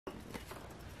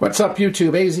What's up,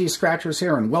 YouTube? AZ Scratchers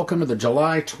here, and welcome to the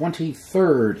July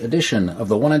 23rd edition of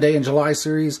the One A Day in July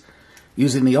series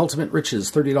using the Ultimate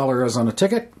Riches $30 Arizona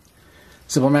ticket.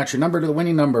 Simple match your number to the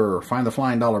winning number, find the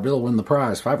flying dollar bill, win the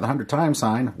prize, 5 the 100 times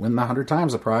sign, win the 100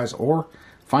 times the prize, or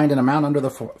find an amount under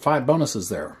the 5 bonuses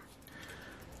there.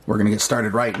 We're going to get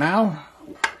started right now.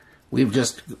 We have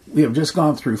just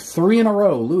gone through 3 in a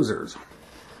row losers.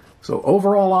 So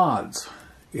overall odds,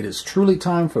 it is truly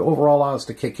time for overall odds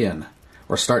to kick in.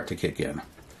 Or start to kick in.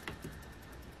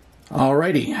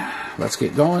 Alrighty, let's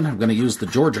get going. I'm going to use the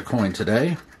Georgia coin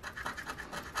today.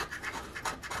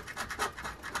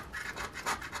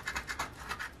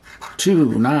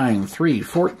 Two, 9, 3,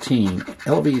 14,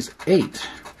 LV's 8,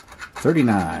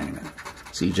 39,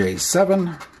 CJ's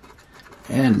 7,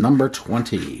 and number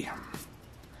 20.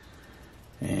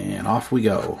 And off we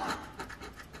go.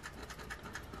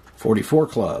 44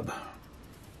 club.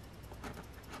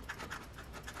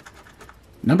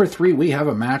 Number 3, we have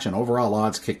a match and overall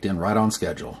odds kicked in right on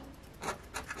schedule.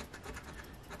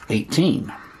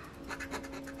 18,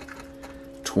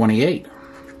 28,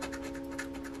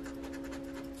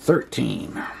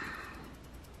 13,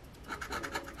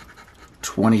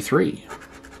 23,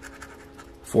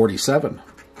 47,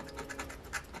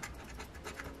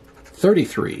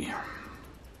 33,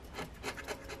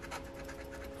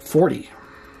 40,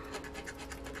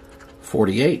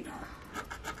 48,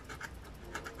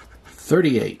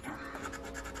 38,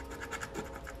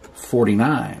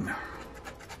 49,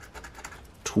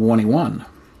 21,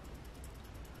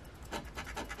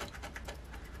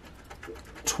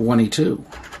 22,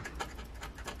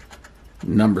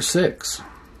 number 6,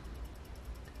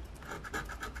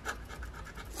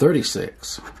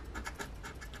 36,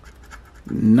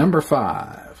 number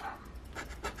 5,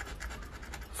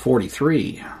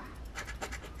 43,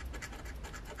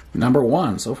 number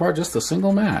 1, so far just a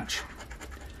single match.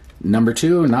 Number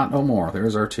 2, not no more.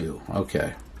 There's our 2.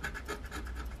 Okay.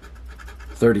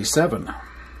 37.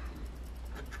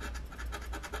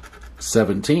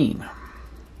 17.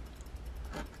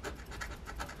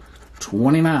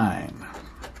 29.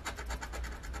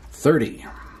 30.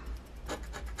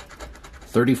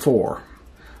 34.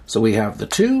 So we have the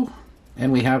 2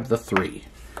 and we have the 3.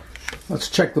 Let's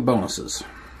check the bonuses.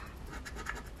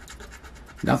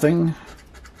 Nothing.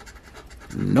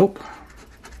 Nope.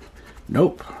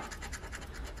 Nope.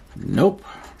 Nope.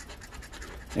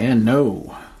 And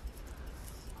no.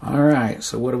 Alright,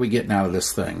 so what are we getting out of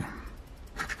this thing?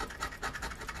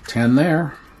 10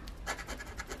 there.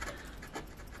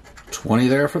 20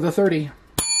 there for the 30.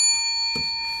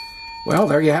 Well,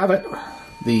 there you have it.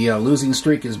 The losing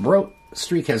streak has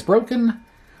broken.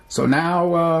 So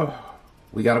now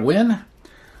we got to win.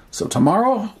 So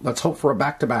tomorrow, let's hope for a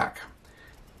back-to-back.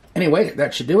 Anyway,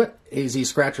 that should do it. AZ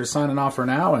Scratcher signing off for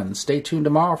now, and stay tuned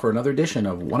tomorrow for another edition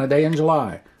of One A Day in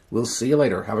July. We'll see you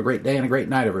later. Have a great day and a great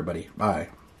night, everybody. Bye.